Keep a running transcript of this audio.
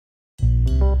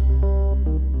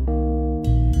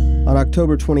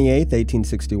October 28,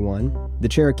 1861, the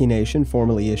Cherokee Nation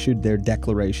formally issued their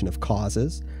Declaration of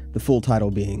Causes, the full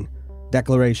title being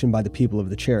Declaration by the People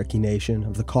of the Cherokee Nation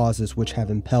of the Causes which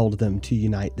have impelled them to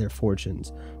unite their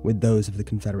fortunes with those of the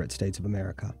Confederate States of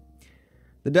America.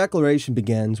 The Declaration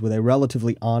begins with a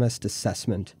relatively honest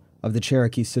assessment of the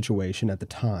Cherokee situation at the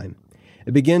time.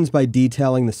 It begins by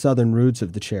detailing the southern roots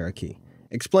of the Cherokee,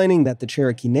 explaining that the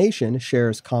Cherokee Nation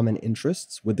shares common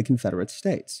interests with the Confederate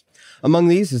States. Among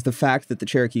these is the fact that the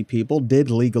Cherokee people did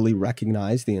legally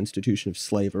recognize the institution of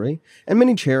slavery, and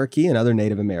many Cherokee and other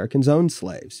Native Americans owned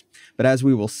slaves. But as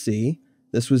we will see,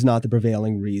 this was not the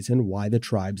prevailing reason why the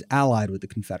tribes allied with the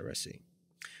Confederacy.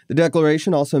 The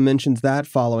Declaration also mentions that,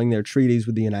 following their treaties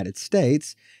with the United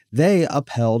States, they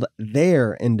upheld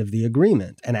their end of the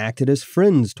agreement and acted as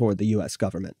friends toward the U.S.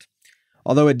 government.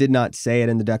 Although it did not say it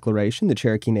in the Declaration, the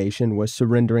Cherokee Nation was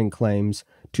surrendering claims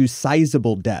to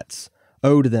sizable debts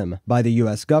owed them by the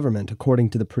U.S. government according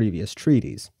to the previous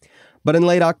treaties. But in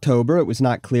late October, it was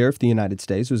not clear if the United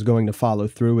States was going to follow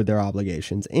through with their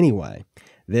obligations anyway.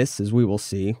 This, as we will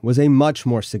see, was a much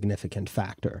more significant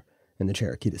factor in the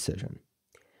Cherokee decision.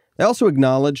 They also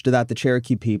acknowledged that the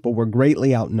Cherokee people were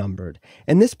greatly outnumbered,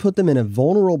 and this put them in a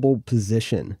vulnerable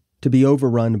position to be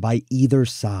overrun by either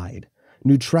side.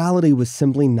 Neutrality was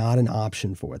simply not an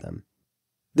option for them.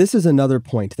 This is another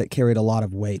point that carried a lot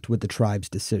of weight with the tribe's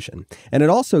decision, and it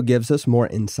also gives us more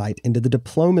insight into the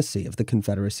diplomacy of the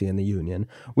Confederacy and the Union,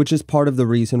 which is part of the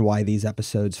reason why these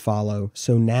episodes follow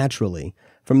so naturally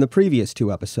from the previous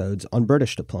two episodes on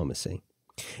British diplomacy.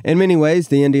 In many ways,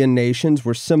 the Indian nations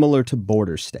were similar to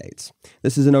border states.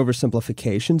 This is an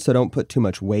oversimplification, so don't put too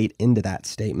much weight into that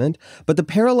statement, but the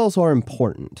parallels are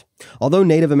important. Although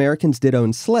Native Americans did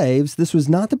own slaves, this was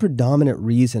not the predominant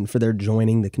reason for their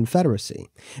joining the Confederacy.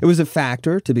 It was a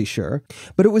factor, to be sure,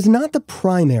 but it was not the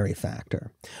primary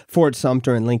factor. Fort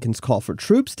Sumter and Lincoln's call for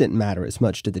troops didn't matter as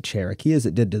much to the Cherokee as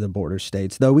it did to the border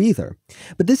states, though, either.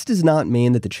 But this does not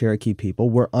mean that the Cherokee people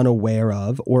were unaware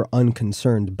of or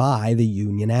unconcerned by the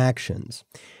Union actions.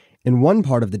 In one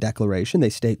part of the Declaration, they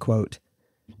state, quote,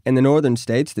 "In the northern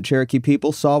states, the Cherokee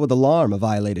people saw with alarm a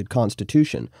violated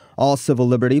constitution, all civil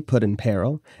liberty put in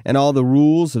peril, and all the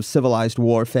rules of civilized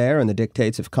warfare and the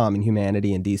dictates of common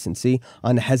humanity and decency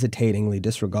unhesitatingly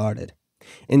disregarded.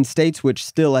 In states which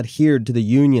still adhered to the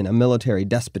Union, a military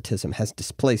despotism has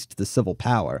displaced the civil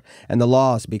power, and the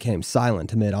laws became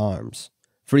silent amid arms.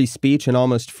 Free speech and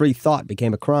almost free thought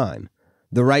became a crime.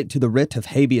 The right to the writ of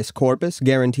habeas corpus,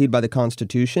 guaranteed by the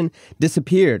Constitution,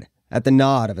 disappeared at the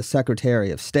nod of a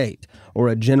Secretary of State or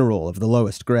a general of the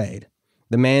lowest grade.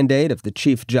 The mandate of the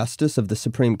Chief Justice of the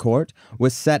Supreme Court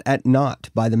was set at naught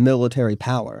by the military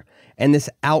power, and this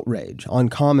outrage on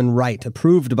common right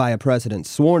approved by a president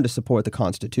sworn to support the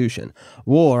Constitution.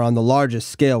 War on the largest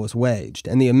scale was waged,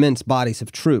 and the immense bodies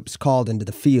of troops called into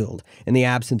the field in the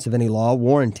absence of any law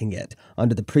warranting it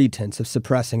under the pretense of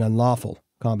suppressing unlawful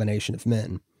combination of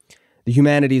men. The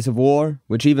humanities of war,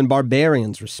 which even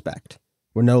barbarians respect,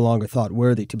 were no longer thought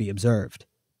worthy to be observed.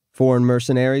 Foreign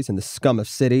mercenaries and the scum of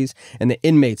cities and the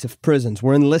inmates of prisons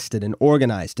were enlisted and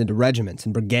organized into regiments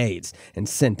and brigades and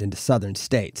sent into southern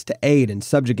states to aid in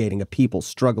subjugating a people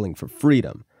struggling for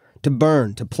freedom, to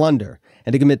burn, to plunder,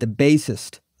 and to commit the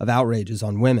basest of outrages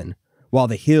on women, while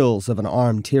the heels of an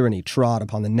armed tyranny trod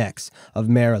upon the necks of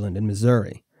Maryland and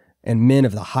Missouri. And men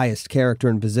of the highest character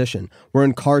and position were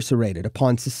incarcerated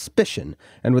upon suspicion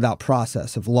and without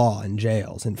process of law in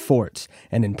jails, in forts,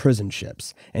 and in prison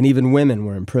ships, and even women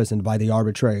were imprisoned by the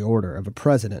arbitrary order of a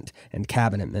president and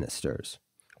cabinet ministers.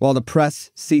 While the press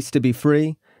ceased to be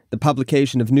free, the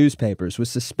publication of newspapers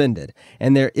was suspended,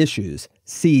 and their issues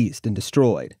seized and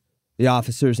destroyed. The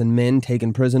officers and men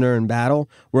taken prisoner in battle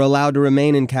were allowed to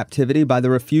remain in captivity by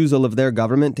the refusal of their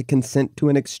government to consent to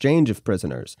an exchange of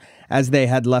prisoners, as they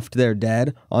had left their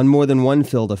dead on more than one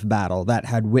field of battle that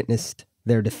had witnessed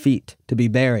their defeat to be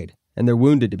buried and their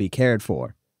wounded to be cared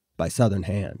for by Southern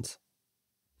hands."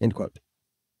 End quote.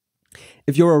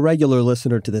 If you're a regular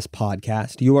listener to this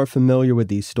podcast, you are familiar with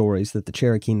these stories that the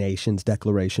Cherokee Nation's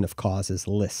Declaration of Causes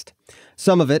list.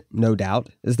 Some of it, no doubt,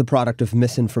 is the product of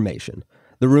misinformation,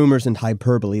 the rumors and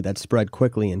hyperbole that spread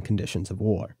quickly in conditions of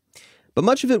war. But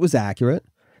much of it was accurate.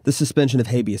 The suspension of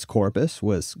habeas corpus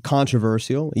was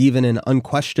controversial, even in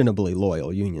unquestionably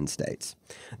loyal Union states.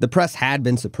 The press had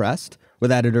been suppressed,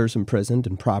 with editors imprisoned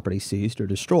and property seized or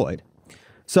destroyed.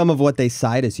 Some of what they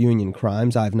cite as Union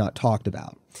crimes I have not talked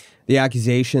about. The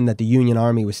accusation that the Union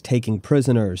Army was taking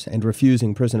prisoners and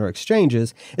refusing prisoner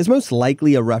exchanges is most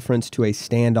likely a reference to a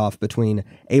standoff between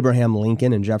Abraham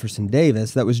Lincoln and Jefferson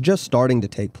Davis that was just starting to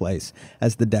take place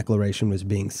as the Declaration was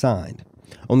being signed.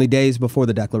 Only days before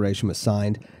the declaration was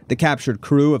signed, the captured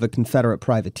crew of a Confederate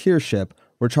privateer ship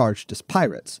were charged as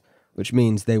pirates, which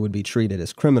means they would be treated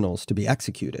as criminals to be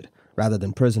executed, rather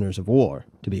than prisoners of war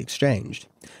to be exchanged.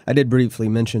 I did briefly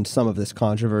mention some of this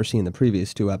controversy in the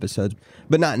previous 2 episodes,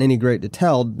 but not in any great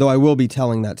detail, though I will be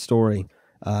telling that story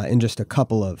in just a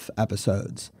couple of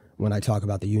episodes when I talk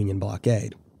about the Union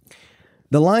blockade.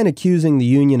 The line accusing the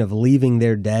Union of leaving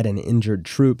their dead and injured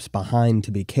troops behind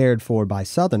to be cared for by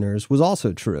Southerners was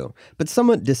also true, but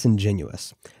somewhat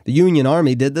disingenuous. The Union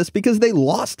Army did this because they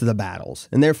lost the battles,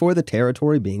 and therefore the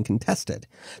territory being contested.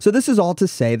 So this is all to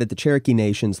say that the Cherokee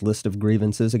Nation's list of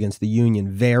grievances against the Union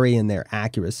vary in their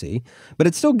accuracy, but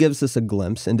it still gives us a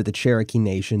glimpse into the Cherokee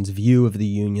Nation's view of the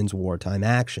Union's wartime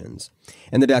actions.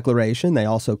 In the Declaration, they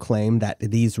also claim that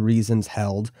these reasons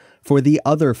held for the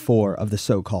other 4 of the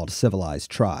so-called civilized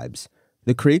tribes: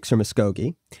 the Creeks or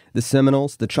Muskogee, the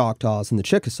Seminoles, the Choctaws, and the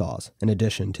Chickasaws, in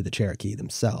addition to the Cherokee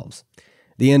themselves.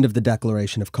 The end of the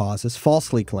Declaration of Causes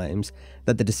falsely claims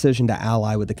that the decision to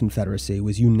ally with the Confederacy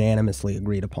was unanimously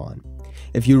agreed upon.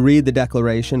 If you read the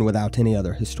Declaration without any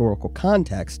other historical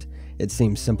context, it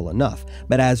seems simple enough,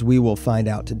 but as we will find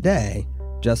out today,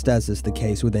 just as is the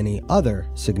case with any other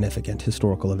significant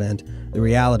historical event, the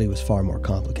reality was far more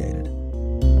complicated.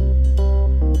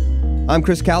 I'm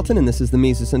Chris Calton, and this is the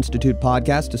Mises Institute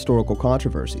podcast, Historical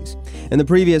Controversies. In the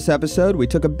previous episode, we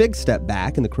took a big step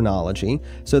back in the chronology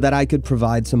so that I could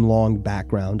provide some long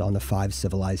background on the 5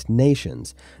 civilized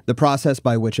nations, the process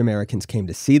by which Americans came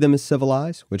to see them as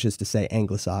civilized, which is to say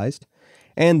anglicized,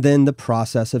 and then the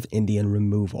process of Indian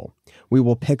removal. We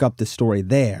will pick up the story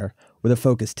there, with a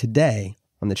focus today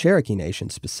on the Cherokee Nation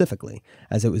specifically,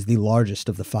 as it was the largest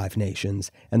of the 5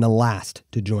 nations and the last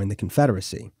to join the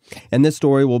Confederacy. And this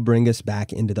story will bring us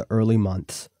back into the early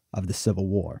months of the Civil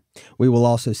War. We will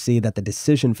also see that the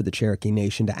decision for the Cherokee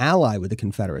Nation to ally with the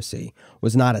Confederacy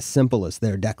was not as simple as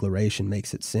their declaration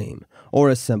makes it seem,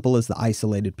 or as simple as the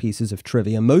isolated pieces of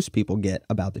trivia most people get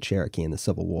about the Cherokee in the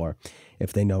Civil War,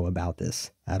 if they know about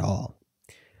this at all.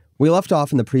 We left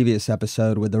off in the previous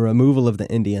episode with the removal of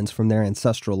the Indians from their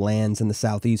ancestral lands in the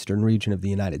southeastern region of the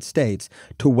United States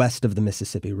to west of the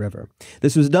Mississippi River.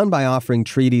 This was done by offering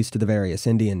treaties to the various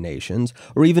Indian nations,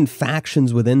 or even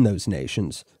factions within those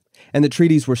nations. And the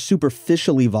treaties were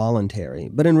superficially voluntary,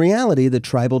 but in reality, the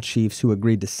tribal chiefs who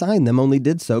agreed to sign them only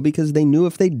did so because they knew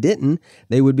if they didn't,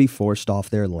 they would be forced off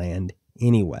their land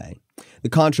anyway. The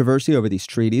controversy over these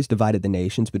treaties divided the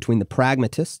nations between the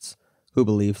pragmatists, who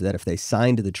believed that if they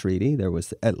signed the treaty, there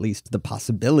was at least the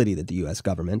possibility that the U.S.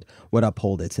 government would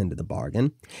uphold its end of the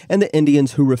bargain, and the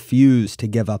Indians who refused to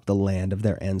give up the land of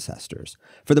their ancestors.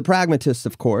 For the pragmatists,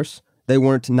 of course, they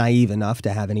weren't naive enough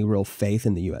to have any real faith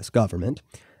in the U.S. government.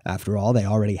 After all, they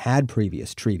already had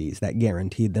previous treaties that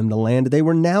guaranteed them the land they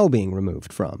were now being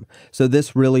removed from, so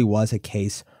this really was a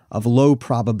case of low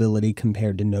probability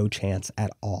compared to no chance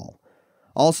at all.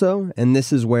 Also, and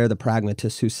this is where the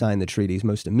pragmatists who signed the treaties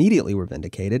most immediately were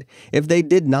vindicated, if they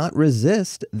did not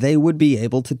resist, they would be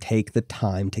able to take the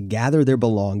time to gather their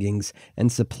belongings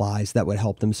and supplies that would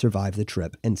help them survive the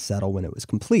trip and settle when it was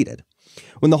completed.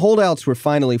 When the holdouts were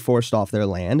finally forced off their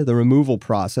land, the removal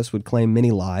process would claim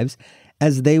many lives,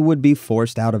 as they would be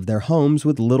forced out of their homes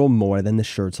with little more than the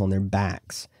shirts on their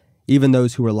backs. Even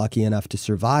those who were lucky enough to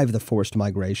survive the forced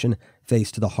migration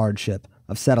faced the hardship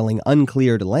of settling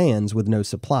uncleared lands with no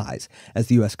supplies, as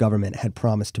the U.S. government had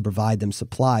promised to provide them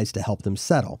supplies to help them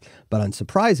settle, but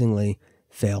unsurprisingly,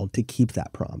 failed to keep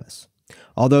that promise.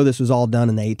 Although this was all done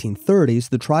in the 1830s,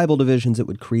 the tribal divisions it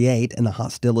would create and the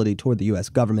hostility toward the U.S.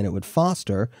 government it would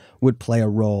foster would play a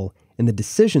role in the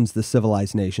decisions the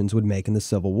civilized nations would make in the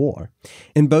Civil War.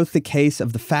 In both the case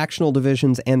of the factional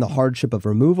divisions and the hardship of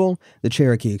removal, the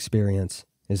Cherokee experience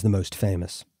is the most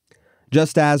famous.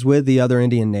 Just as with the other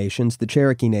Indian nations, the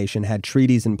Cherokee Nation had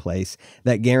treaties in place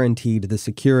that guaranteed the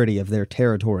security of their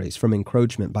territories from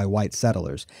encroachment by white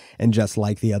settlers, and just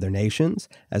like the other nations,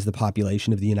 as the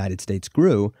population of the United States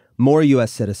grew, more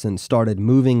U.S. citizens started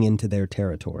moving into their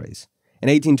territories. In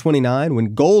 1829,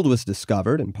 when gold was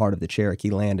discovered in part of the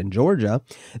Cherokee land in Georgia,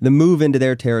 the move into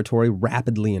their territory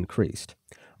rapidly increased.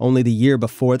 Only the year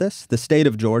before this, the state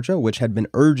of Georgia, which had been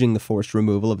urging the forced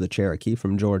removal of the Cherokee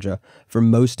from Georgia for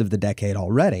most of the decade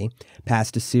already,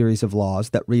 passed a series of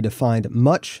laws that redefined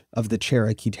much of the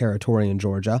Cherokee territory in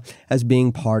Georgia as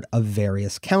being part of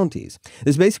various counties.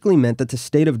 This basically meant that the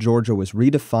state of Georgia was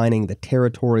redefining the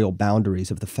territorial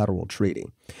boundaries of the federal treaty.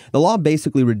 The law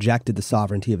basically rejected the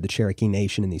sovereignty of the Cherokee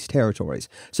Nation in these territories,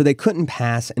 so they couldn't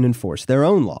pass and enforce their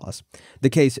own laws. The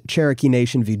case Cherokee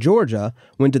Nation v. Georgia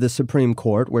went to the Supreme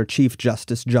Court, where Chief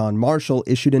Justice John Marshall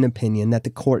issued an opinion that the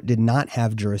court did not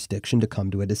have jurisdiction to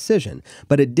come to a decision,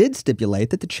 but it did stipulate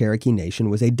that the Cherokee Nation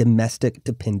was a domestic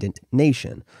dependent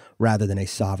nation rather than a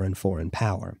sovereign foreign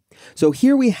power. So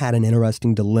here we had an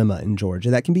interesting dilemma in Georgia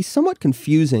that can be somewhat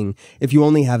confusing if you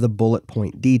only have the bullet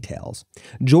point details.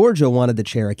 Georgia wanted the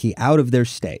Cherokee out of their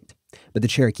state, but the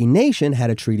Cherokee Nation had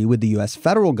a treaty with the U.S.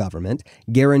 federal government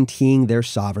guaranteeing their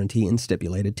sovereignty in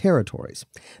stipulated territories.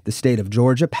 The state of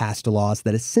Georgia passed laws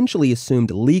that essentially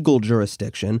assumed legal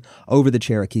jurisdiction over the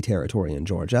Cherokee territory in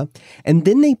Georgia, and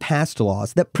then they passed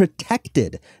laws that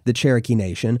protected the Cherokee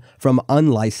Nation from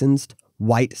unlicensed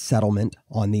white settlement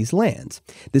on these lands.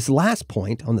 This last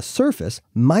point, on the surface,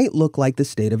 might look like the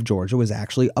state of Georgia was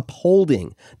actually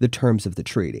upholding the terms of the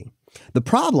treaty. The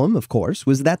problem, of course,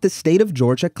 was that the state of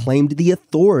Georgia claimed the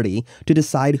authority to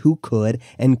decide who could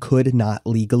and could not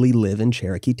legally live in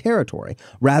Cherokee territory,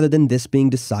 rather than this being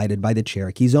decided by the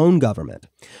Cherokee's own government.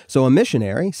 So a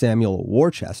missionary, Samuel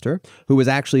Worcester, who was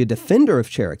actually a defender of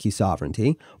Cherokee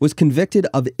sovereignty, was convicted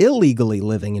of illegally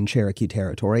living in Cherokee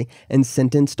territory and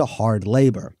sentenced to hard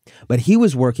labor. But he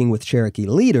was working with Cherokee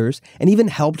leaders and even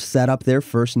helped set up their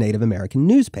first Native American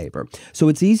newspaper. So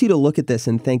it's easy to look at this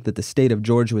and think that the state of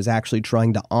Georgia was actually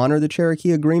trying to honor the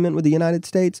Cherokee Agreement with the United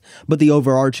States, but the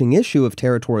overarching issue of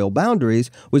territorial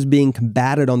boundaries was being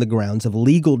combated on the grounds of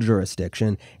legal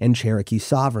jurisdiction and Cherokee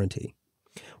sovereignty.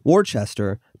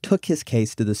 Worcester took his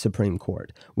case to the Supreme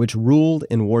Court, which ruled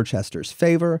in Worcester's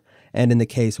favor, and in the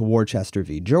case Worcester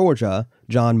v. Georgia,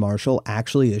 John Marshall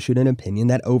actually issued an opinion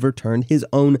that overturned his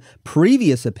own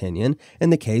previous opinion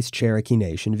in the case Cherokee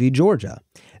Nation v. Georgia.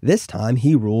 This time,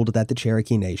 he ruled that the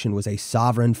Cherokee Nation was a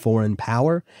sovereign foreign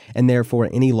power, and therefore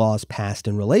any laws passed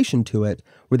in relation to it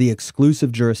were the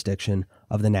exclusive jurisdiction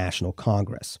of the National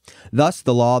Congress. Thus,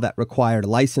 the law that required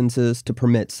licenses to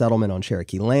permit settlement on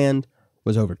Cherokee land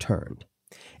was overturned.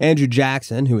 Andrew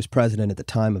Jackson, who was president at the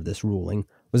time of this ruling,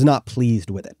 was not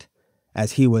pleased with it,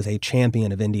 as he was a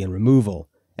champion of Indian removal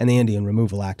and the Indian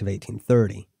Removal Act of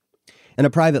 1830. In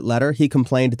a private letter, he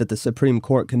complained that the Supreme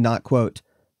Court could not, quote,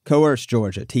 coerce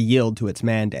Georgia to yield to its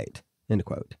mandate, end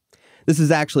quote. This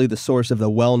is actually the source of the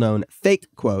well-known fake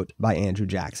quote by Andrew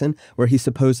Jackson, where he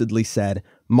supposedly said,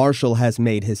 Marshall has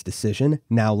made his decision,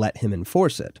 now let him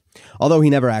enforce it. Although he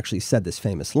never actually said this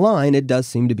famous line, it does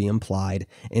seem to be implied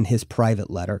in his private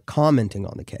letter commenting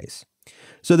on the case.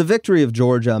 So the victory of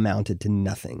Georgia amounted to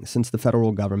nothing, since the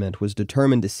federal government was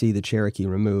determined to see the Cherokee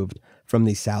removed from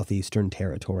the southeastern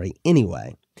territory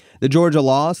anyway. The Georgia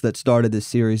laws that started this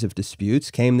series of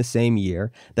disputes came the same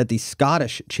year that the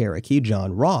Scottish Cherokee,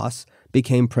 John Ross,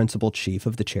 became principal chief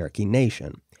of the Cherokee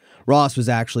Nation. Ross was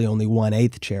actually only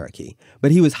 1/8 Cherokee,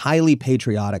 but he was highly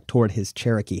patriotic toward his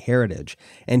Cherokee heritage,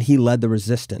 and he led the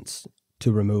resistance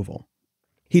to removal.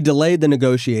 He delayed the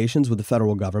negotiations with the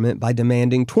federal government by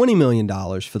demanding $20 million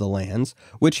for the lands,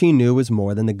 which he knew was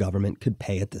more than the government could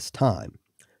pay at this time.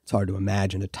 It's hard to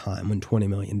imagine a time when $20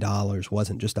 million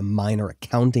wasn't just a minor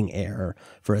accounting error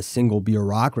for a single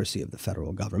bureaucracy of the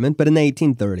federal government, but in the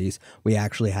 1830s, we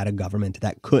actually had a government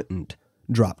that couldn't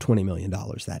drop $20 million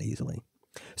that easily.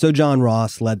 So John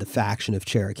Ross led the faction of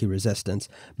Cherokee resistance,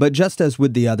 but just as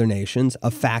with the other nations, a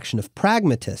faction of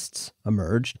pragmatists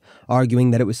emerged,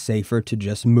 arguing that it was safer to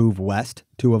just move west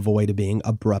to avoid being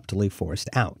abruptly forced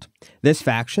out. This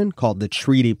faction, called the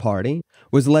Treaty Party,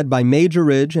 was led by Major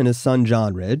Ridge and his son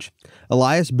John Ridge,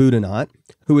 Elias Boudinot,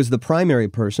 who was the primary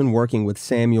person working with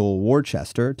Samuel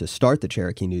Worcester to start the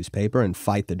Cherokee newspaper and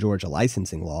fight the Georgia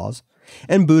licensing laws,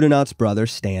 and Boudinot's brother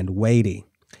Stand Wadey.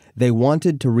 They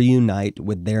wanted to reunite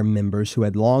with their members who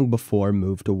had long before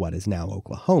moved to what is now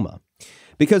Oklahoma.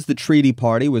 Because the Treaty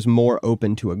Party was more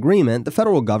open to agreement, the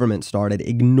federal government started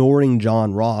ignoring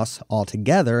John Ross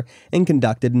altogether and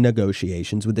conducted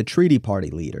negotiations with the Treaty Party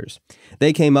leaders.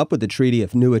 They came up with the Treaty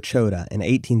of New Echota in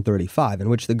 1835, in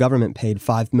which the government paid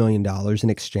 $5 million in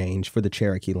exchange for the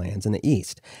Cherokee lands in the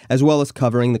east, as well as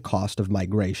covering the cost of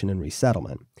migration and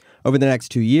resettlement. Over the next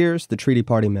 2 years, the Treaty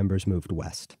Party members moved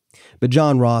west. But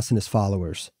John Ross and his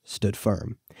followers stood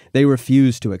firm. They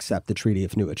refused to accept the Treaty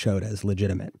of New Echota as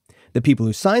legitimate. The people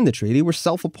who signed the treaty were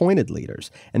self-appointed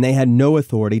leaders, and they had no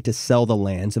authority to sell the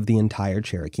lands of the entire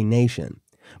Cherokee Nation.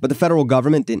 But the federal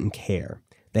government didn't care.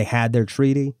 They had their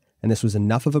treaty, and this was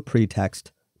enough of a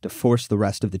pretext to force the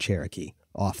rest of the Cherokee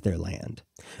off their land.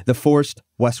 The forced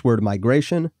westward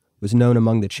migration was known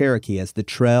among the Cherokee as the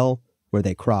Trail Where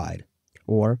They Cried,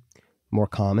 or, more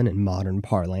common in modern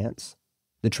parlance,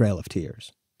 the Trail of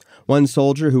Tears. One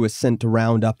soldier who was sent to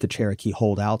round up the Cherokee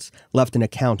holdouts left an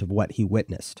account of what he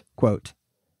witnessed. Quote,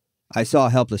 I saw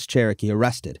helpless Cherokee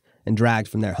arrested and dragged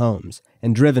from their homes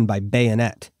and driven by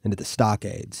bayonet into the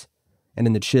stockades. and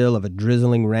in the chill of a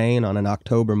drizzling rain on an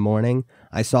October morning,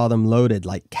 I saw them loaded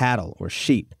like cattle or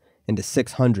sheep into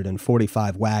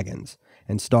 645 wagons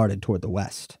and started toward the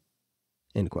west."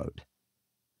 End quote.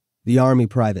 The Army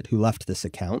private who left this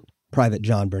account, Private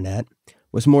John Burnett,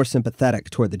 was more sympathetic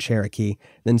toward the Cherokee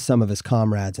than some of his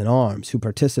comrades in arms who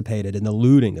participated in the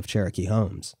looting of Cherokee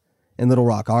homes. In Little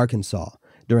Rock, Arkansas,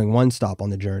 during one stop on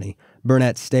the journey,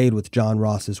 Burnett stayed with John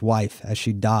Ross's wife as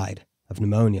she died of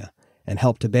pneumonia and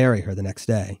helped to bury her the next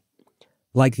day.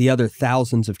 Like the other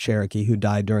thousands of Cherokee who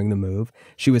died during the move,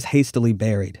 she was hastily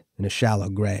buried in a shallow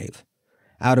grave.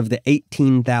 Out of the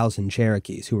 18,000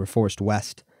 Cherokees who were forced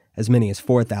west, as many as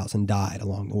 4,000 died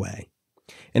along the way.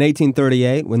 In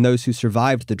 1838, when those who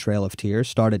survived the Trail of Tears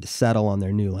started to settle on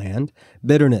their new land,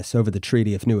 bitterness over the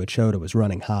Treaty of New Echota was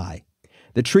running high.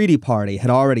 The Treaty Party had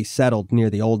already settled near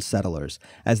the Old Settlers,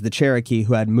 as the Cherokee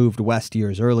who had moved west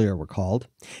years earlier were called,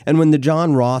 and when the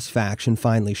John Ross faction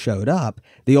finally showed up,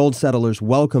 the Old Settlers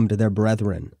welcomed their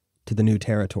brethren to the new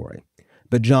territory.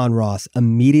 But John Ross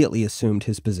immediately assumed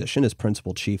his position as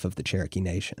principal chief of the Cherokee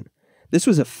Nation. This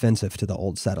was offensive to the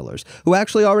Old Settlers, who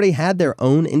actually already had their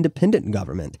own independent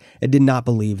government and did not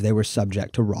believe they were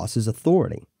subject to Ross's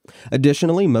authority.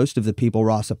 Additionally, most of the people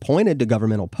Ross appointed to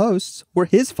governmental posts were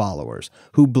his followers,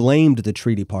 who blamed the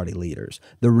Treaty Party leaders,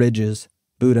 the Ridges,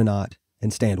 Boudinot,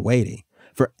 and Standwaity,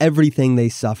 for everything they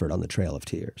suffered on the Trail of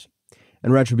Tears.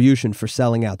 In retribution for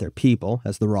selling out their people,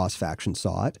 as the Ross faction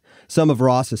saw it, some of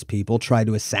Ross's people tried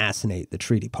to assassinate the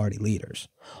Treaty Party leaders.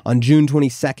 On June 22,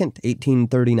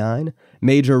 1839,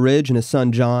 Major Ridge and his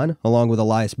son John, along with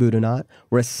Elias Boudinot,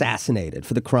 were assassinated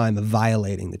for the crime of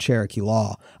violating the Cherokee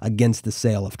law against the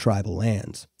sale of tribal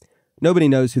lands. Nobody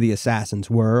knows who the assassins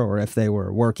were or if they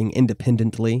were working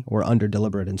independently or under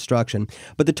deliberate instruction,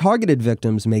 but the targeted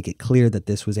victims make it clear that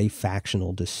this was a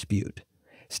factional dispute.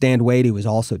 Standwaity was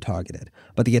also targeted,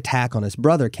 but the attack on his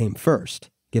brother came first,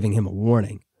 giving him a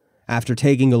warning. After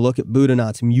taking a look at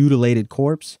Boudinot's mutilated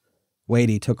corpse,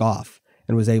 Waity took off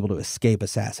and was able to escape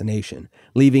assassination,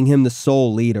 leaving him the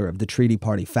sole leader of the Treaty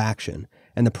Party faction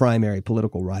and the primary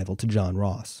political rival to John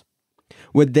Ross.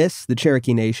 With this, the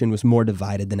Cherokee Nation was more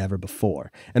divided than ever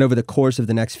before, and over the course of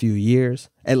the next few years,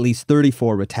 at least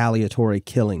 34 retaliatory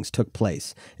killings took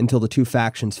place until the two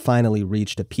factions finally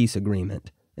reached a peace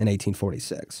agreement in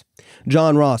 1846.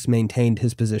 John Ross maintained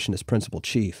his position as principal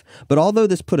chief, but although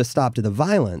this put a stop to the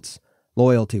violence,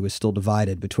 loyalty was still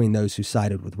divided between those who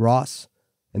sided with Ross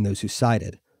and those who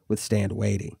sided with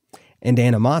Standwaity, and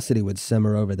animosity would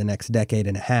simmer over the next decade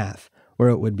and a half, where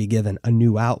it would be given a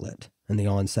new outlet in the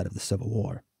onset of the Civil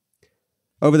War.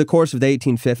 Over the course of the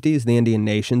 1850s, the Indian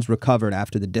nations recovered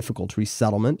after the difficult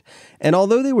resettlement, and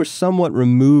although they were somewhat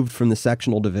removed from the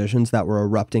sectional divisions that were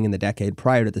erupting in the decade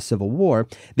prior to the Civil War,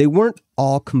 they weren't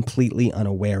all completely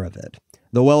unaware of it.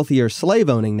 The wealthier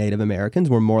slave-owning Native Americans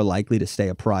were more likely to stay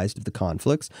apprised of the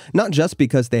conflicts, not just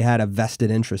because they had a vested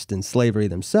interest in slavery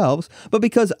themselves, but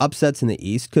because upsets in the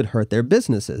East could hurt their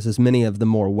businesses, as many of the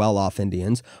more well-off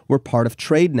Indians were part of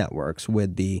trade networks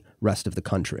with the rest of the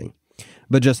country.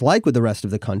 But just like with the rest of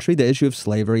the country, the issue of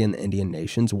slavery in the Indian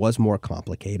nations was more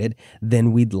complicated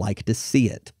than we'd like to see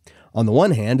it. On the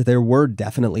one hand, there were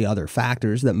definitely other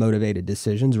factors that motivated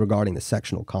decisions regarding the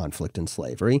sectional conflict and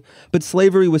slavery, but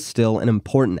slavery was still an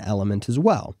important element as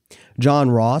well.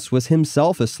 John Ross was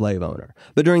himself a slave owner,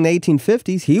 but during the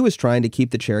 1850s, he was trying to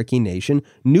keep the Cherokee Nation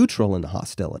neutral in the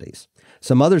hostilities.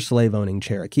 Some other slave-owning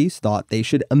Cherokees thought they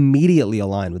should immediately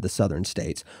align with the southern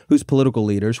states, whose political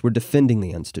leaders were defending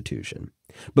the institution.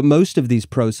 But most of these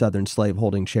pro-southern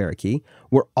slaveholding Cherokee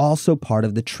were also part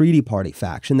of the Treaty Party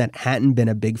faction that hadn't been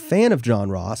a big fan of John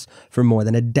Ross for more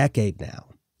than a decade now.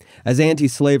 As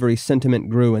anti-slavery sentiment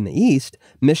grew in the East,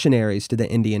 missionaries to the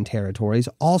Indian territories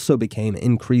also became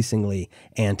increasingly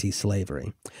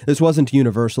anti-slavery. This wasn't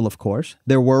universal, of course.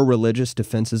 There were religious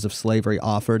defenses of slavery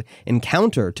offered in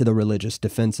counter to the religious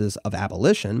defenses of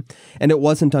abolition, and it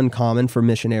wasn't uncommon for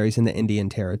missionaries in the Indian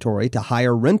territory to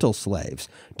hire rental slaves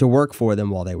to work for them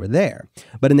while they were there.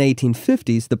 But in the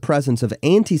 1850s, the presence of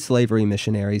anti-slavery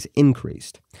missionaries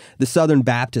increased. The Southern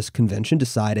Baptist Convention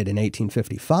decided in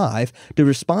 1855 to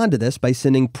respond to this by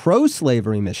sending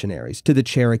pro-slavery missionaries to the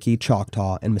Cherokee,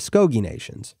 Choctaw, and Muskogee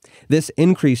nations. This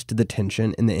increased the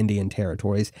tension in the Indian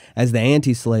territories as the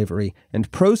anti-slavery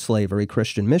and pro-slavery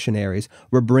Christian missionaries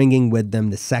were bringing with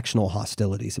them the sectional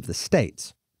hostilities of the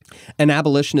states. An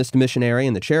abolitionist missionary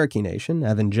in the Cherokee Nation,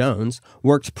 Evan Jones,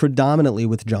 worked predominantly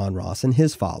with John Ross and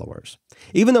his followers.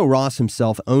 Even though Ross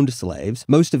himself owned slaves,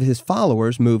 most of his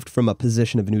followers moved from a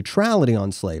position of neutrality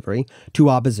on slavery to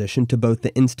opposition to both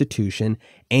the institution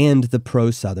and the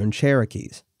pro-Southern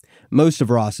Cherokees. Most of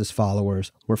Ross's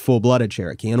followers were full-blooded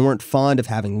Cherokee and weren't fond of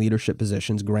having leadership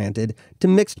positions granted to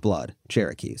mixed-blood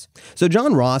Cherokees. So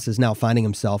John Ross is now finding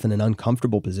himself in an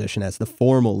uncomfortable position as the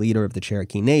formal leader of the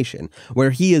Cherokee Nation,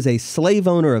 where he is a slave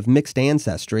owner of mixed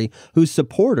ancestry whose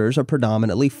supporters are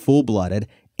predominantly full-blooded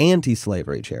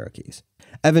anti-slavery Cherokees.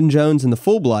 Evan Jones and the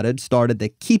full-blooded started the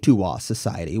Kituwa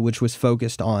Society, which was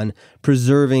focused on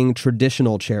preserving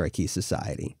traditional Cherokee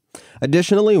society.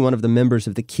 Additionally, one of the members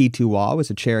of the Kituwa was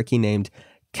a Cherokee named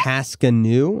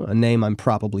Cascanu, a name I'm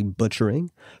probably butchering,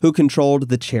 who controlled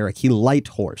the Cherokee Light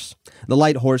Horse. The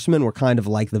Light Horsemen were kind of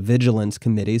like the vigilance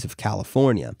committees of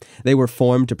California. They were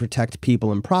formed to protect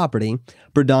people and property,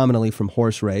 predominantly from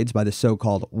horse raids by the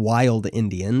so-called wild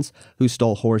Indians, who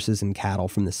stole horses and cattle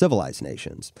from the civilized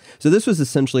nations. So this was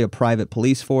essentially a private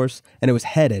police force, and it was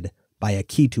headed by a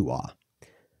Kituwa.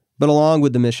 But along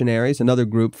with the missionaries, another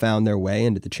group found their way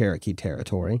into the Cherokee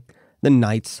territory, the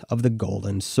Knights of the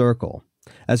Golden Circle.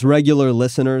 As regular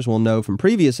listeners will know from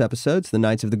previous episodes, the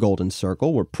Knights of the Golden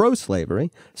Circle were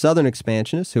pro-slavery, Southern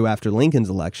expansionists who, after Lincoln's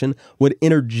election, would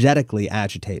energetically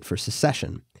agitate for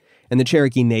secession. In the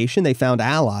Cherokee Nation, they found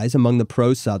allies among the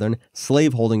pro-Southern,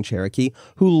 slave-holding Cherokee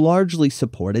who largely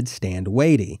supported Stand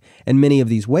Watie, and many of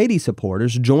these Watie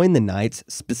supporters joined the Knights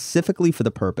specifically for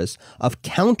the purpose of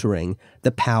countering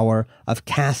the power of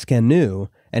Cascanu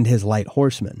and his light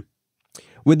horsemen.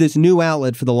 With this new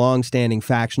outlet for the long-standing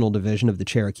factional division of the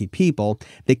Cherokee people,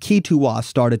 the Kituwa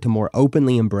started to more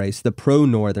openly embrace the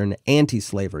pro-Northern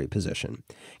anti-slavery position.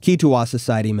 Kituwa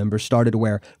Society members started to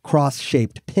wear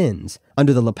cross-shaped pins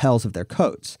under the lapels of their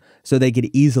coats so they could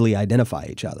easily identify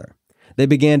each other. They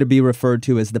began to be referred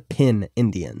to as the Pin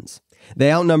Indians.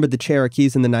 They outnumbered the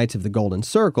Cherokees and the Knights of the Golden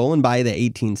Circle, and by the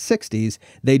 1860s,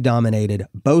 they dominated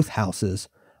both houses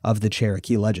of the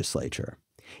Cherokee legislature.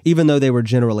 Even though they were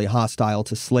generally hostile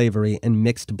to slavery and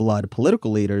mixed-blood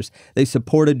political leaders, they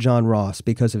supported John Ross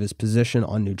because of his position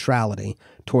on neutrality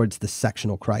towards the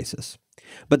sectional crisis.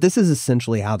 But this is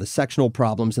essentially how the sectional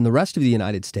problems in the rest of the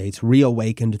United States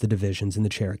reawakened the divisions in the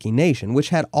Cherokee Nation, which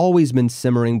had always been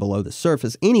simmering below the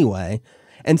surface anyway,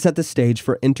 and set the stage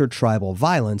for intertribal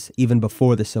violence even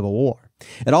before the Civil War.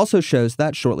 It also shows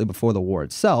that, shortly before the war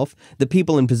itself, the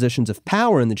people in positions of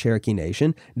power in the Cherokee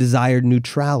Nation desired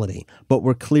neutrality, but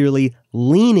were clearly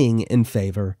leaning in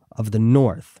favor of the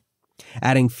North.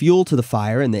 Adding fuel to the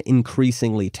fire in the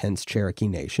increasingly tense Cherokee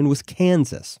Nation was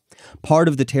Kansas. Part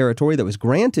of the territory that was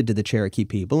granted to the Cherokee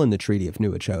people in the Treaty of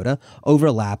New Echota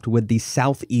overlapped with the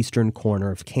southeastern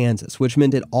corner of Kansas, which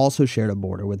meant it also shared a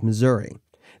border with Missouri.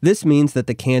 This means that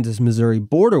the Kansas-Missouri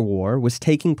border war was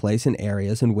taking place in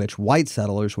areas in which white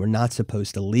settlers were not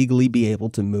supposed to legally be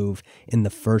able to move in the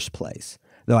first place,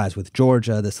 though as with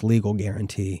Georgia, this legal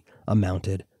guarantee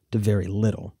amounted to very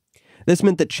little. This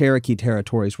meant that Cherokee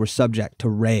territories were subject to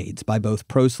raids by both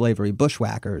pro-slavery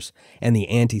bushwhackers and the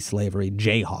anti-slavery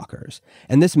jayhawkers,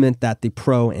 and this meant that the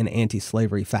pro- and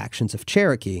anti-slavery factions of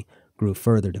Cherokee grew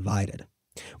further divided.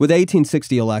 With the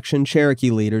 1860 election,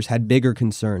 Cherokee leaders had bigger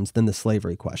concerns than the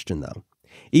slavery question, though.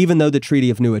 Even though the Treaty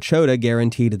of New Echota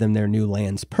guaranteed them their new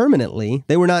lands permanently,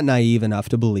 they were not naive enough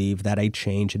to believe that a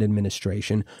change in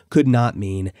administration could not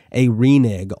mean a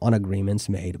renege on agreements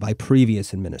made by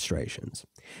previous administrations.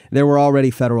 There were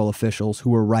already federal officials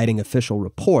who were writing official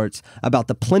reports about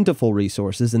the plentiful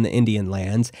resources in the Indian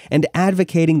lands and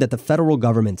advocating that the federal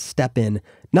government step in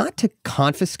not to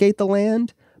confiscate the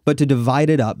land, but to divide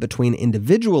it up between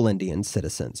individual Indian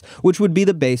citizens, which would be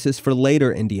the basis for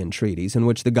later Indian treaties in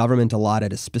which the government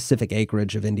allotted a specific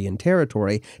acreage of Indian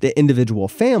territory to individual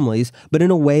families, but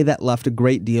in a way that left a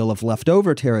great deal of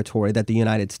leftover territory that the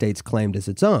United States claimed as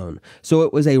its own. So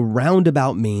it was a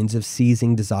roundabout means of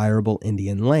seizing desirable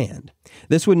Indian land.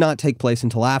 This would not take place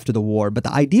until after the war, but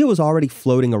the idea was already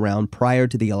floating around prior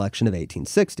to the election of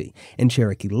 1860, and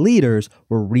Cherokee leaders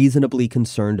were reasonably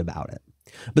concerned about it.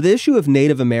 But the issue of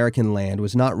Native American land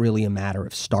was not really a matter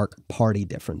of stark party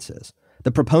differences.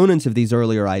 The proponents of these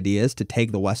earlier ideas to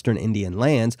take the Western Indian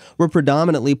lands were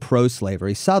predominantly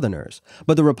pro-slavery Southerners,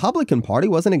 but the Republican Party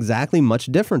wasn't exactly much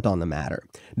different on the matter.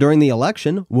 During the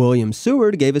election, William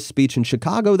Seward gave a speech in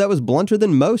Chicago that was blunter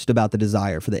than most about the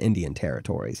desire for the Indian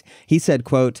territories. He said,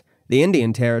 quote, "The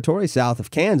Indian territory south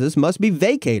of Kansas must be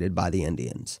vacated by the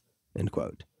Indians," end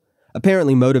quote.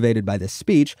 Apparently motivated by this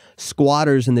speech,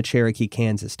 squatters in the Cherokee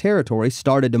Kansas territory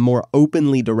started to more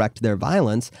openly direct their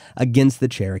violence against the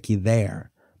Cherokee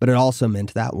there. But it also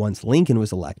meant that once Lincoln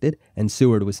was elected and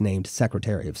Seward was named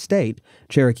Secretary of State,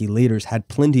 Cherokee leaders had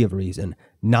plenty of reason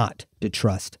not to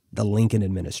trust the Lincoln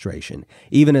administration,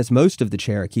 even as most of the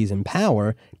Cherokees in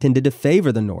power tended to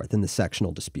favor the North in the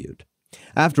sectional dispute.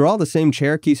 After all, the same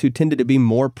Cherokees who tended to be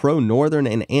more pro-Northern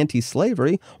and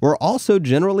anti-slavery were also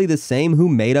generally the same who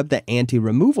made up the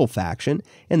anti-removal faction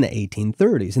in the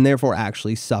 1830s, and therefore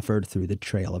actually suffered through the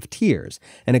Trail of Tears,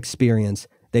 an experience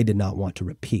they did not want to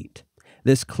repeat.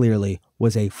 This clearly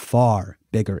was a far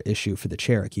bigger issue for the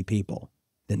Cherokee people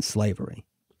than slavery.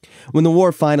 When the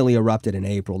war finally erupted in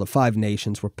April, the Five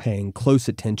Nations were paying close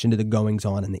attention to the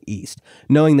goings-on in the East,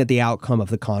 knowing that the outcome of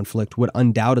the conflict would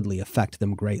undoubtedly affect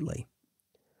them greatly.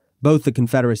 Both the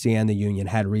Confederacy and the Union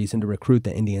had reason to recruit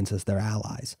the Indians as their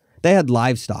allies. They had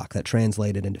livestock that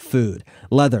translated into food,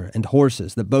 leather, and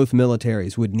horses that both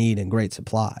militaries would need in great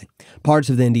supply. Parts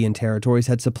of the Indian territories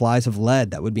had supplies of lead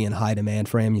that would be in high demand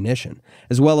for ammunition,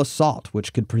 as well as salt,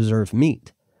 which could preserve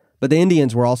meat. But the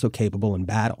Indians were also capable in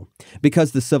battle.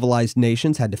 Because the civilized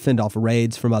nations had to fend off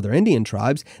raids from other Indian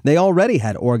tribes, they already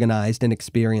had organized and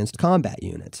experienced combat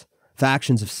units.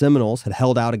 Factions of Seminoles had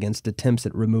held out against attempts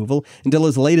at removal until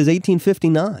as late as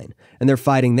 1859, and their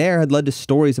fighting there had led to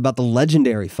stories about the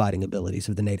legendary fighting abilities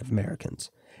of the Native Americans.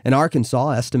 In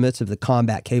Arkansas, estimates of the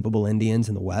combat-capable Indians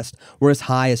in the West were as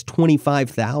high as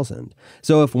 25,000.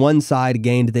 So if one side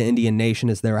gained the Indian Nation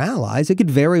as their allies, it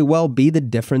could very well be the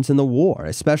difference in the war,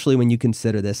 especially when you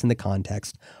consider this in the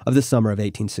context of the summer of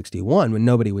 1861, when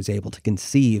nobody was able to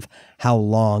conceive how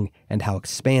long and how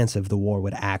expansive the war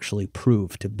would actually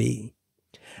prove to be.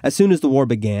 As soon as the war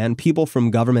began, people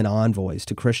from government envoys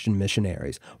to Christian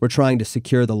missionaries were trying to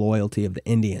secure the loyalty of the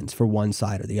Indians for one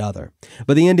side or the other.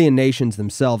 But the Indian nations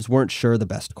themselves weren't sure the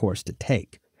best course to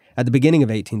take. At the beginning of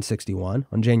 1861,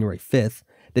 on January 5th,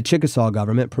 the Chickasaw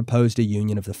government proposed a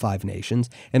union of the Five Nations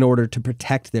in order to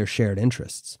protect their shared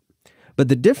interests. But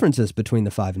the differences between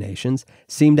the Five Nations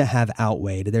seemed to have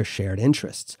outweighed their shared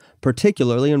interests,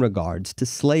 particularly in regards to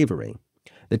slavery.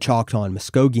 The Choctaw and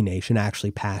Muskogee Nation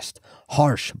actually passed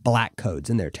harsh black codes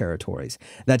in their territories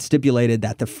that stipulated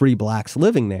that the free blacks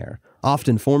living there,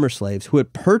 often former slaves who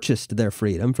had purchased their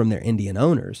freedom from their Indian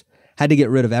owners, had to get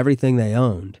rid of everything they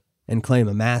owned and claim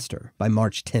a master by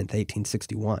March 10,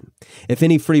 1861. If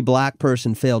any free black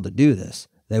person failed to do this,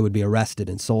 they would be arrested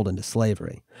and sold into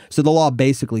slavery. So the law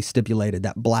basically stipulated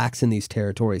that blacks in these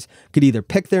territories could either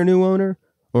pick their new owner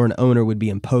or an owner would be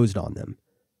imposed on them.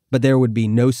 But there would be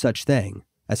no such thing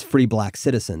as free black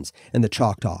citizens in the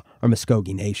Choctaw or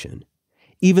Muskogee Nation.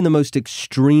 Even the most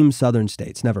extreme southern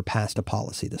states never passed a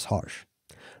policy this harsh.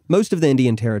 Most of the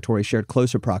Indian Territory shared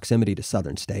closer proximity to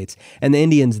southern states, and the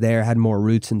Indians there had more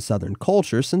roots in southern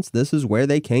culture since this is where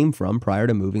they came from prior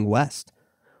to moving west.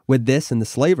 With this and the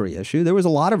slavery issue, there was a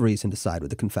lot of reason to side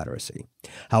with the Confederacy.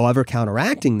 However,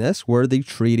 counteracting this were the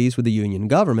treaties with the Union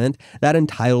government that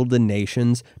entitled the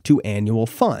nations to annual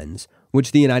funds,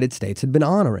 which the United States had been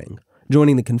honoring.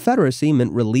 Joining the Confederacy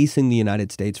meant releasing the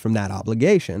United States from that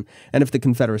obligation, and if the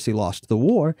Confederacy lost the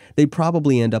war, they'd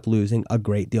probably end up losing a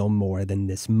great deal more than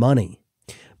this money.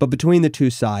 But between the two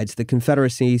sides, the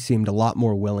Confederacy seemed a lot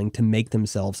more willing to make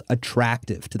themselves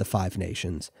attractive to the Five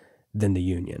Nations than the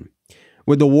Union.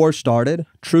 When the war started,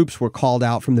 troops were called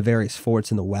out from the various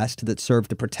forts in the West that served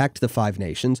to protect the Five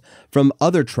Nations from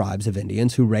other tribes of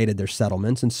Indians who raided their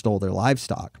settlements and stole their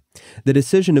livestock. The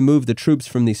decision to move the troops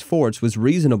from these forts was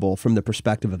reasonable from the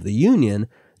perspective of the Union.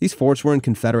 These forts were in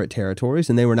Confederate territories,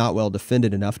 and they were not well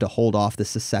defended enough to hold off the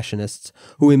secessionists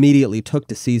who immediately took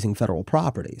to seizing federal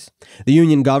properties. The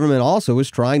Union government also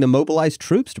was trying to mobilize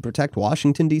troops to protect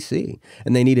Washington, D.C.,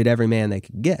 and they needed every man they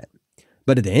could get.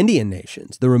 But to the Indian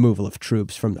nations, the removal of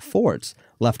troops from the forts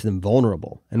left them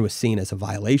vulnerable and was seen as a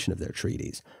violation of their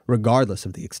treaties, regardless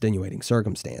of the extenuating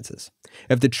circumstances.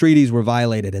 If the treaties were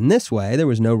violated in this way, there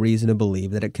was no reason to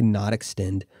believe that it could not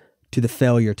extend to the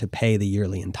failure to pay the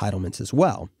yearly entitlements as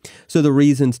well. So the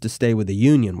reasons to stay with the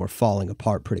Union were falling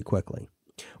apart pretty quickly.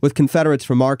 With Confederates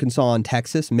from Arkansas and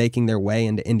Texas making their way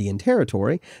into Indian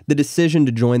Territory, the decision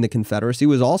to join the Confederacy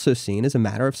was also seen as a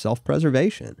matter of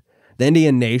self-preservation. The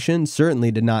Indian Nation certainly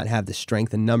did not have the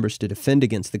strength and numbers to defend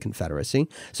against the Confederacy,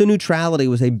 so neutrality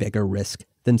was a bigger risk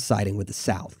than siding with the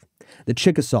South. The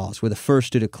Chickasaws were the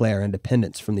first to declare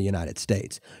independence from the United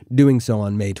States, doing so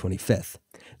on May 25th.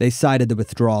 They cited the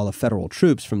withdrawal of federal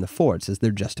troops from the forts as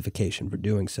their justification for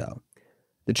doing so.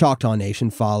 The Choctaw Nation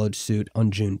followed suit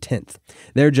on June 10th.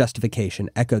 Their justification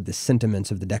echoed the sentiments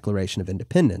of the Declaration of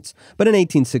Independence, but in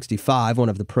 1865, one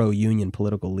of the pro-Union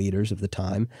political leaders of the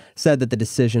time said that the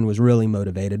decision was really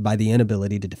motivated by the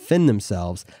inability to defend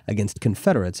themselves against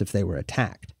Confederates if they were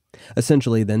attacked.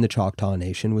 Essentially, then, the Choctaw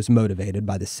Nation was motivated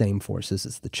by the same forces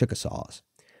as the Chickasaws.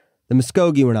 The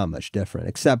Muskogee were not much different,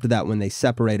 except that when they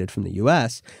separated from the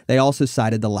U.S., they also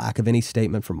cited the lack of any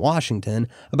statement from Washington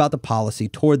about the policy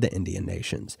toward the Indian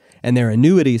nations, and their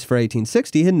annuities for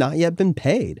 1860 had not yet been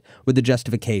paid, with the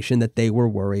justification that they were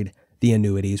worried the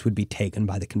annuities would be taken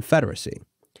by the Confederacy.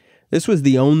 This was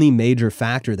the only major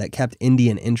factor that kept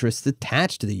Indian interests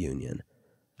attached to the Union.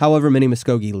 However, many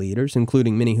Muskogee leaders,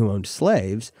 including many who owned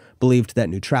slaves, believed that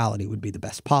neutrality would be the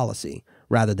best policy,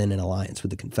 rather than an alliance with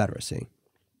the Confederacy.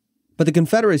 But the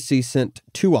Confederacy sent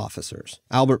two officers,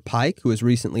 Albert Pike, who was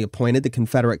recently appointed the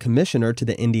Confederate Commissioner to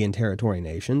the Indian Territory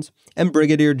nations, and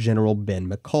Brigadier General Ben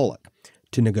McCulloch,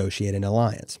 to negotiate an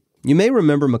alliance. You may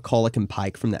remember McCulloch and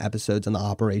Pike from the episodes on the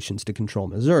operations to control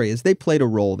Missouri, as they played a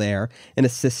role there in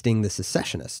assisting the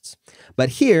secessionists. But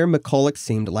here, McCulloch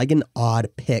seemed like an odd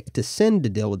pick to send to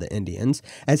deal with the Indians,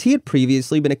 as he had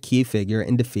previously been a key figure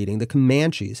in defeating the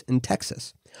Comanches in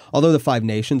Texas. Although the Five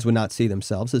Nations would not see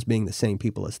themselves as being the same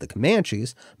people as the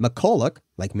Comanches, McCulloch,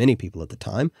 like many people at the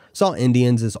time, saw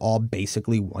Indians as all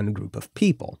basically one group of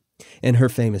people. In her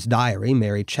famous diary,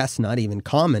 Mary Chestnut even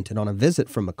commented on a visit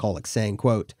from McCulloch saying,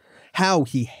 quote, "How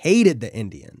he hated the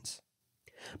Indians."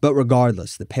 But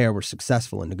regardless, the pair were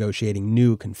successful in negotiating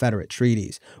new Confederate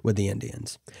treaties with the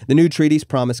Indians. The new treaties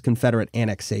promised Confederate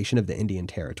annexation of the Indian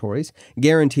territories,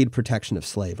 guaranteed protection of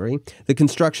slavery, the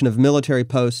construction of military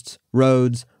posts,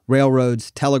 roads,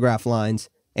 railroads, telegraph lines,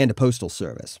 and a postal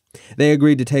service. They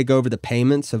agreed to take over the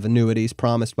payments of annuities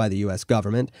promised by the U.S.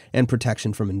 government and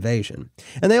protection from invasion.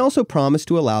 And they also promised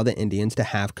to allow the Indians to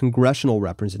have congressional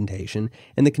representation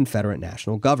in the Confederate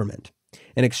national government.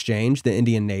 In exchange, the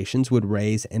Indian nations would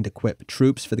raise and equip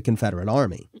troops for the Confederate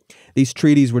Army. These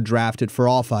treaties were drafted for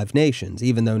all five nations,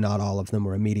 even though not all of them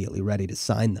were immediately ready to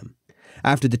sign them.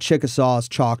 After the Chickasaws,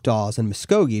 Choctaws, and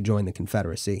Muskogee joined the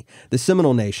Confederacy, the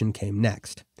Seminole Nation came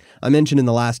next. I mentioned in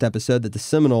the last episode that the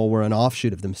Seminole were an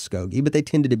offshoot of the Muskogee, but they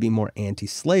tended to be more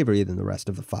anti-slavery than the rest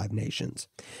of the five nations.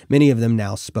 Many of them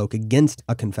now spoke against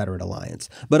a Confederate alliance,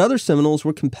 but other Seminoles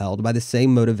were compelled by the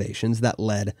same motivations that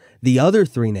led the other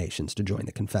three nations to join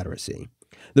the Confederacy.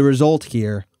 The result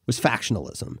here was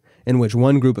factionalism, in which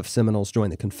one group of Seminoles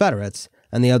joined the Confederates,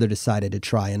 and the other decided to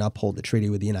try and uphold the treaty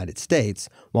with the United States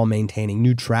while maintaining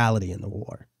neutrality in the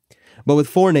war. But with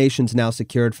four nations now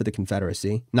secured for the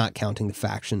Confederacy, not counting the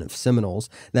faction of Seminoles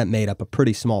that made up a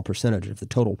pretty small percentage of the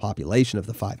total population of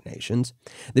the five nations,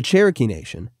 the Cherokee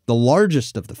Nation, the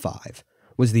largest of the five,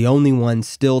 was the only one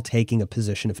still taking a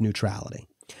position of neutrality.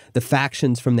 The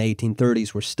factions from the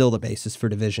 1830s were still the basis for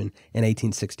division in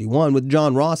 1861, with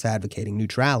John Ross advocating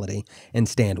neutrality and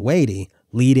Stand Watie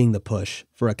leading the push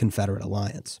for a Confederate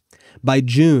alliance. By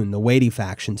June, the Watie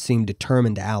faction seemed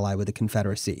determined to ally with the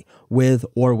Confederacy, with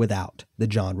or without the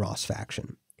John Ross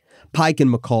faction. Pike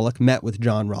and McCulloch met with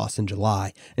John Ross in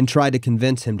July and tried to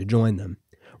convince him to join them.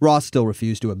 Ross still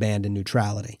refused to abandon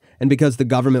neutrality, and because the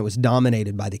government was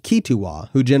dominated by the Kituwah,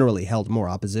 who generally held more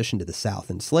opposition to the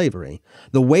South in slavery,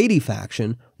 the Watie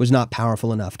faction was not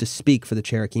powerful enough to speak for the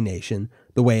Cherokee Nation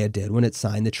the way it did when it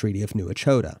signed the Treaty of New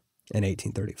Echota in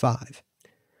 1835.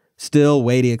 Still,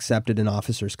 Watie accepted an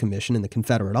officer's commission in the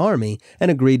Confederate Army and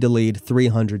agreed to lead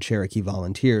 300 Cherokee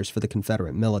volunteers for the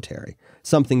Confederate military,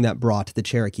 something that brought the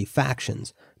Cherokee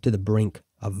factions to the brink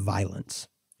of violence.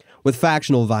 With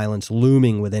factional violence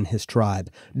looming within his tribe,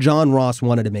 John Ross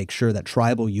wanted to make sure that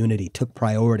tribal unity took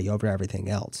priority over everything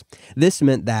else. This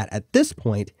meant that, at this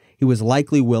point, he was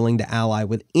likely willing to ally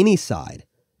with any side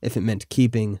if it meant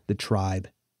keeping the tribe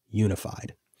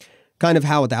unified. Kind of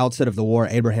how at the outset of the war,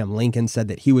 Abraham Lincoln said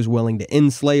that he was willing to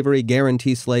end slavery,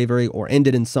 guarantee slavery, or end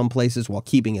it in some places while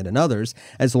keeping it in others,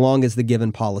 as long as the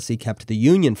given policy kept the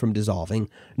Union from dissolving.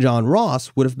 John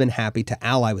Ross would have been happy to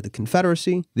ally with the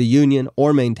Confederacy, the Union,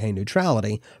 or maintain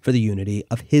neutrality for the unity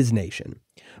of his nation.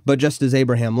 But just as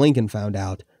Abraham Lincoln found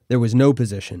out, there was no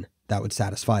position that would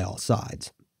satisfy all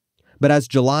sides. But as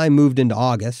July moved into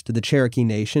August, the Cherokee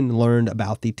Nation learned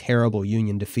about the terrible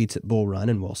Union defeats at Bull Run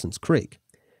and Wilson's Creek.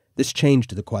 This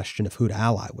changed the question of who to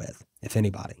ally with, if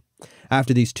anybody.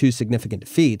 After these two significant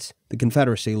defeats, the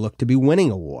Confederacy looked to be winning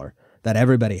a war that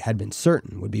everybody had been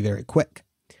certain would be very quick.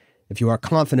 If you are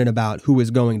confident about who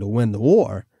is going to win the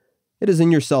war, it is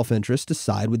in your self-interest to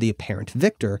side with the apparent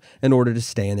victor in order to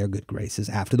stay in their good graces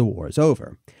after the war is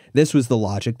over. This was the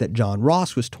logic that John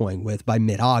Ross was toying with by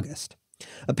mid-August.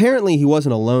 Apparently, he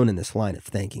wasn't alone in this line of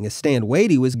thinking, as Stand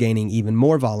Watie was gaining even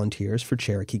more volunteers for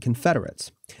Cherokee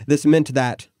Confederates. This meant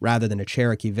that, rather than a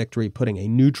Cherokee victory putting a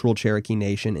neutral Cherokee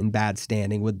Nation in bad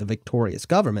standing with the victorious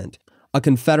government, a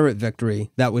Confederate victory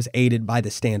that was aided by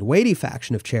the Stand Watie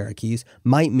faction of Cherokees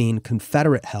might mean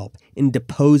Confederate help in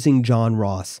deposing John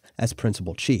Ross as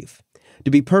principal chief.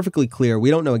 To be perfectly clear, we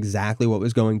don't know exactly what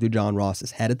was going through John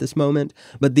Ross's head at this moment,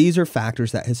 but these are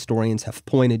factors that historians have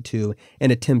pointed to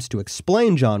in attempts to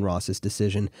explain John Ross's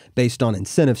decision based on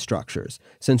incentive structures,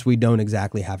 since we don't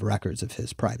exactly have records of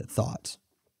his private thoughts.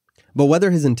 But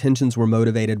whether his intentions were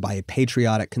motivated by a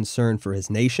patriotic concern for his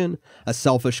nation, a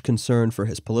selfish concern for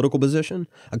his political position,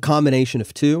 a combination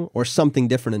of two, or something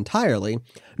different entirely,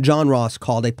 John Ross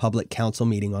called a public council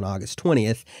meeting on August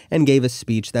 20th and gave a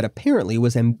speech that apparently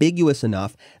was ambiguous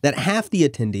enough that half the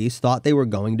attendees thought they were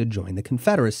going to join the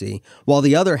Confederacy, while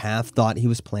the other half thought he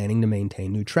was planning to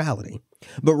maintain neutrality.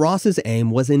 But Ross's aim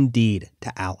was indeed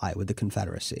to ally with the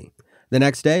Confederacy. The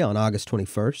next day, on August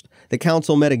 21st, the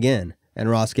council met again, and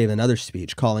Ross gave another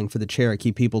speech calling for the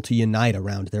Cherokee people to unite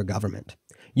around their government.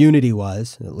 Unity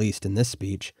was, at least in this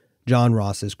speech, John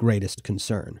Ross's greatest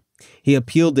concern. He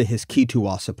appealed to his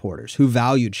Kituwa supporters, who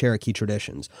valued Cherokee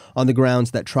traditions, on the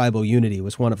grounds that tribal unity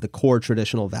was one of the core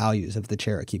traditional values of the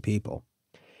Cherokee people.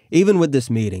 Even with this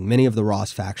meeting, many of the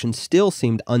Ross faction still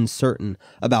seemed uncertain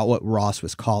about what Ross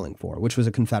was calling for, which was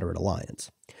a Confederate alliance.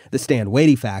 The Stand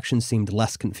Watie faction seemed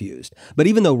less confused, but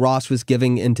even though Ross was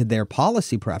giving into their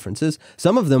policy preferences,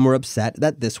 some of them were upset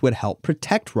that this would help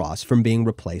protect Ross from being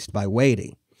replaced by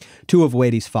Watie. Two of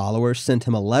Watie's followers sent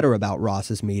him a letter about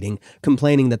Ross's meeting,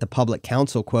 complaining that the public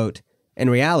council, quote, "in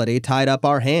reality tied up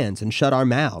our hands and shut our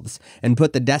mouths, and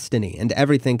put the destiny and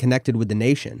everything connected with the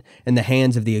nation in the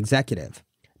hands of the executive.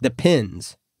 The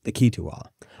Pins, the Kituwa,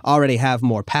 already have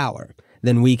more power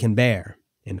than we can bear,"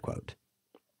 end quote.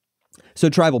 So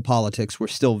tribal politics were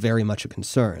still very much a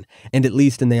concern, and at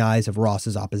least in the eyes of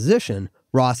Ross's opposition,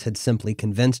 Ross had simply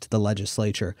convinced the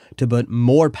legislature to put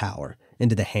more power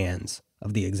into the hands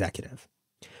of the executive.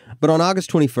 But on August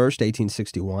 21st,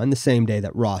 1861, the same day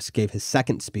that Ross gave his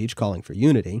second speech calling for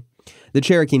unity, the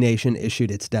Cherokee Nation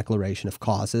issued its declaration of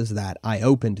causes that I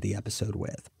opened the episode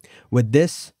with. With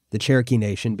this, the Cherokee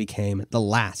Nation became the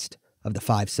last of the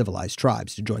 5 civilized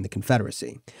tribes to join the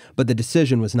Confederacy, but the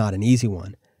decision was not an easy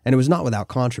one, and it was not without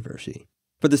controversy.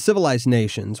 For the civilized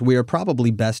nations, we are probably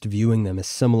best viewing them as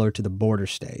similar to the border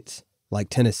states, like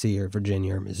Tennessee or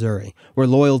Virginia or Missouri, where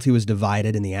loyalty was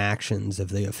divided and the actions of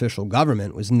the official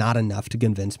government was not enough to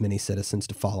convince many citizens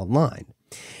to fall in line.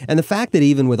 And the fact that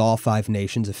even with all 5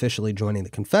 nations officially joining the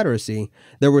Confederacy,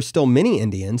 there were still many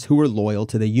Indians who were loyal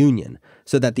to the Union,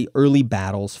 so that the early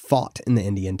battles fought in the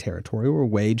Indian Territory were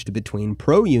waged between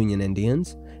pro-Union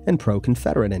Indians and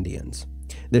pro-Confederate Indians.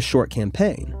 This short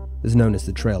campaign is known as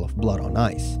the Trail of Blood on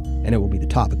Ice, and it will be the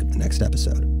topic of the next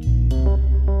episode.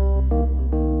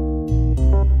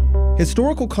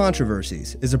 Historical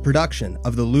Controversies is a production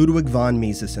of the Ludwig von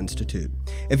Mises Institute.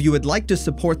 If you would like to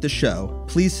support the show,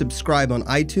 please subscribe on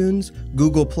iTunes,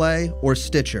 Google Play, or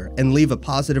Stitcher and leave a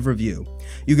positive review.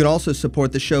 You can also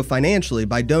support the show financially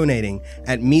by donating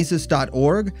at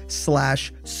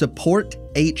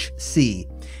mises.org/supporthc.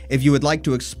 If you would like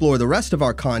to explore the rest of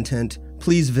our content,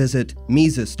 please visit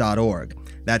mises.org.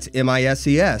 That's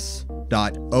MISES.org.